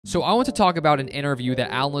So I want to talk about an interview that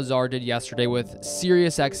Alan Lazard did yesterday with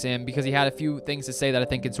SiriusXM because he had a few things to say that I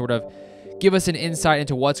think can sort of give us an insight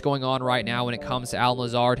into what's going on right now when it comes to Alan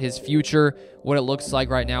Lazard, his future, what it looks like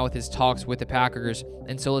right now with his talks with the Packers.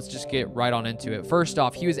 And so let's just get right on into it. First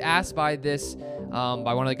off, he was asked by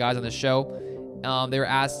by one of the guys on the show. They were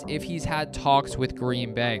asked if he's had talks with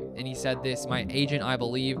Green Bay. And he said this: "My agent, I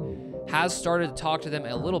believe, has started to talk to them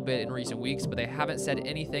a little bit in recent weeks, but they haven't said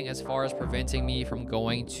anything as far as preventing me from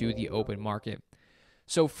going to the open market."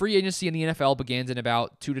 So free agency in the NFL begins in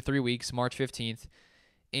about 2 to 3 weeks, March 15th.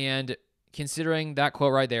 And considering that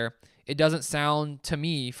quote right there, it doesn't sound to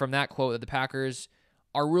me from that quote that the Packers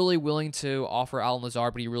are really willing to offer Alan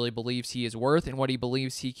Lazard what he really believes he is worth and what he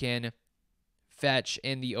believes he can fetch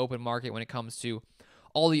in the open market when it comes to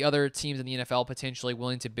all the other teams in the NFL potentially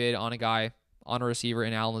willing to bid on a receiver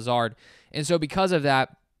in Alan Lazard. And so because of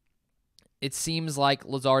that, it seems like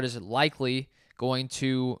Lazard is likely going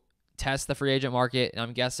to test the free agent market, and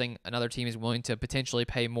I'm guessing another team is willing to potentially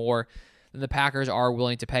pay more than the Packers are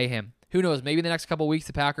willing to pay him. Who knows? Maybe in the next couple of weeks,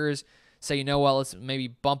 the Packers say, you know what, let's maybe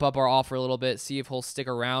bump up our offer a little bit, see if he'll stick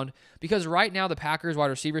around. Because right now, the Packers wide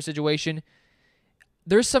receiver situation,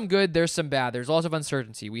 there's some good, there's some bad. There's lots of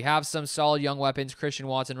uncertainty. We have some solid young weapons: Christian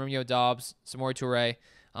Watson, Romeo Doubs, Samori Toure.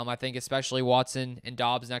 I think especially Watson and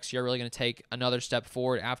Dobbs next year are really going to take another step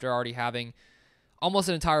forward after already having almost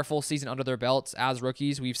an entire full season under their belts as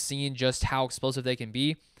rookies. We've seen just how explosive they can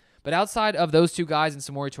be. But outside of those two guys and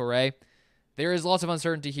Samori Toure, there is lots of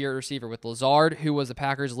uncertainty here at receiver with Lazard, who was the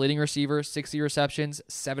Packers' leading receiver, 60 receptions,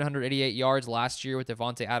 788 yards last year with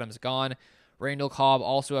Devontae Adams gone. Randall Cobb,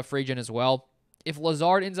 also a free agent as well. If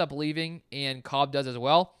Lazard ends up leaving and Cobb does as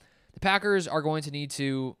well, the Packers are going to need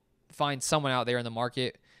to find someone out there in the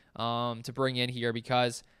market to bring in here,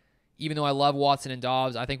 because even though I love Watson and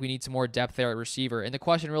Dobbs, I think we need some more depth there at receiver. And the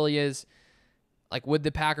question really is, like, would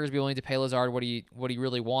the Packers be willing to pay Lazard what he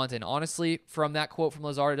really wants? And honestly, from that quote from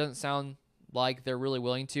Lazard, it doesn't sound like they're really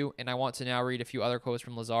willing to. And I want to now read a few other quotes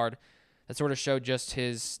from Lazard that sort of show just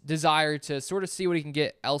his desire to sort of see what he can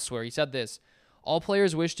get elsewhere. He said this: "All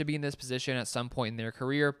players wish to be in this position at some point in their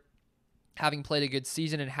career, having played a good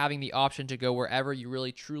season and having the option to go wherever you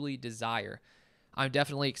really truly desire. I'm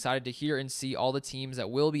definitely excited to hear and see all the teams that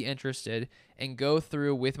will be interested and go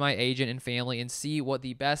through with my agent and family and see what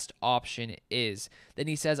the best option is." Then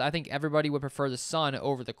he says, "I think everybody would prefer the sun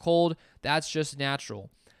over the cold. That's just natural.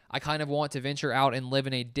 I kind of want to venture out and live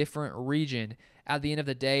in a different region. At the end of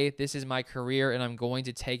the day, this is my career, and I'm going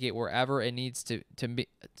to take it wherever it needs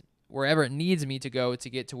wherever it needs me to go to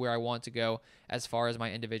get to where I want to go as far as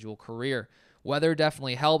my individual career. Weather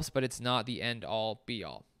definitely helps, but it's not the end-all,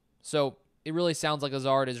 be-all." So it really sounds like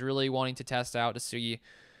Lazard is really wanting to test out to see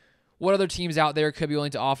what other teams out there could be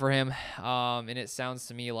willing to offer him. And it sounds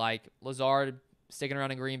to me like Lazard sticking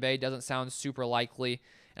around in Green Bay doesn't sound super likely.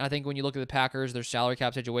 And I think when you look at the Packers, their salary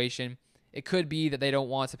cap situation, it could be that they don't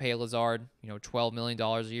want to pay Lazard, $12 million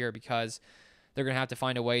a year, because they're going to have to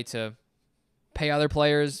find a way to pay other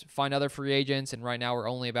players, find other free agents, and right now we're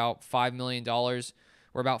only about $5 million.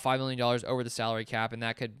 We're about $5 million over the salary cap, and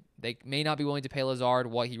they may not be willing to pay Lazard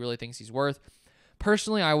what he really thinks he's worth.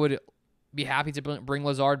 Personally, I would be happy to bring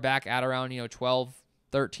Lazard back at around $12,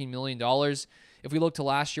 $13 million. If we look to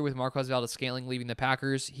last year with Marquez Valdes-Scantling leaving the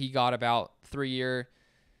Packers, he got about 3-year,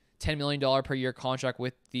 $10 million per year contract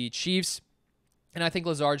with the Chiefs, and I think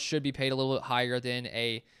Lazard should be paid a little bit higher than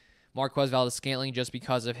a Marquez Valdes-Scantling just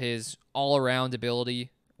because of his all-around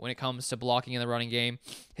ability when it comes to blocking in the running game.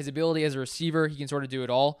 His ability as a receiver, he can sort of do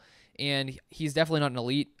it all, and he's definitely not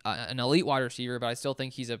an elite wide receiver, but I still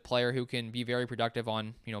think he's a player who can be very productive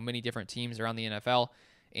on many different teams around the NFL.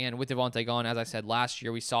 And with Devontae gone, as I said last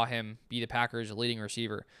year, we saw him be the Packers' leading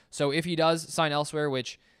receiver. So if he does sign elsewhere,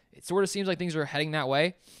 which it sort of seems like things are heading that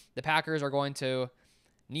way, the Packers are going to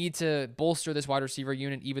need to bolster this wide receiver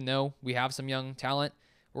unit. Even though we have some young talent,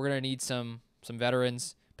 we're going to need some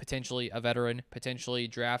veterans, potentially a veteran, potentially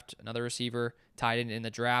draft another receiver tied in the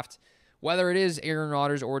draft, whether it is Aaron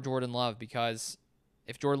Rodgers or Jordan Love, because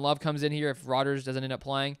if Jordan Love comes in here, if Rodgers doesn't end up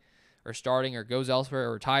playing or starting or goes elsewhere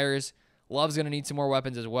or retires, Love's going to need some more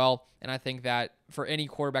weapons as well. And I think that for any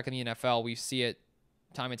quarterback in the NFL, we see it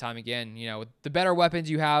time and time again. The better weapons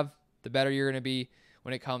you have, the better you're going to be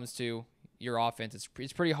when it comes to your offense.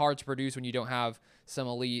 It's pretty hard to produce when you don't have some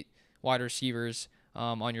elite wide receivers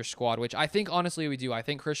on your squad, which I think honestly we do. I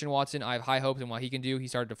think Christian Watson, I have high hopes in what he can do. He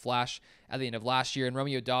started to flash at the end of last year, and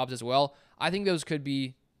Romeo Doubs as well. I think those could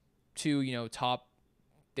be two, top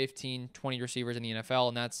 15, 20 receivers in the NFL,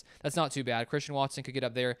 and that's not too bad. Christian Watson could get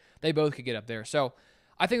up there. They both could get up there. So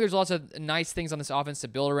I think there's lots of nice things on this offense to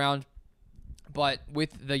build around. But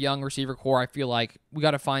with the young receiver core, I feel like we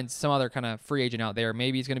got to find some other kind of free agent out there.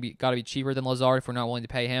 Maybe he's going to be got to be cheaper than Lazard if we're not willing to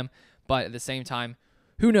pay him. But at the same time,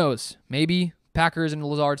 who knows? Maybe Packers and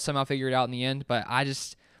Lazard somehow figure it out in the end. But I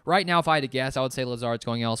just, right now, if I had to guess, I would say Lazard's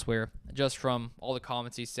going elsewhere. Just from all the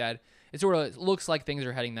comments he said, it sort of looks like things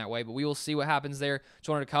are heading that way. But we will see what happens there. Just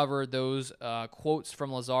wanted to cover those quotes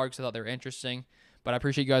from Lazard because I thought they were interesting. But I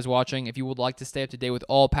appreciate you guys watching. If you would like to stay up to date with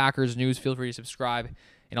all Packers news, feel free to subscribe.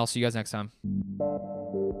 And I'll see you guys next time.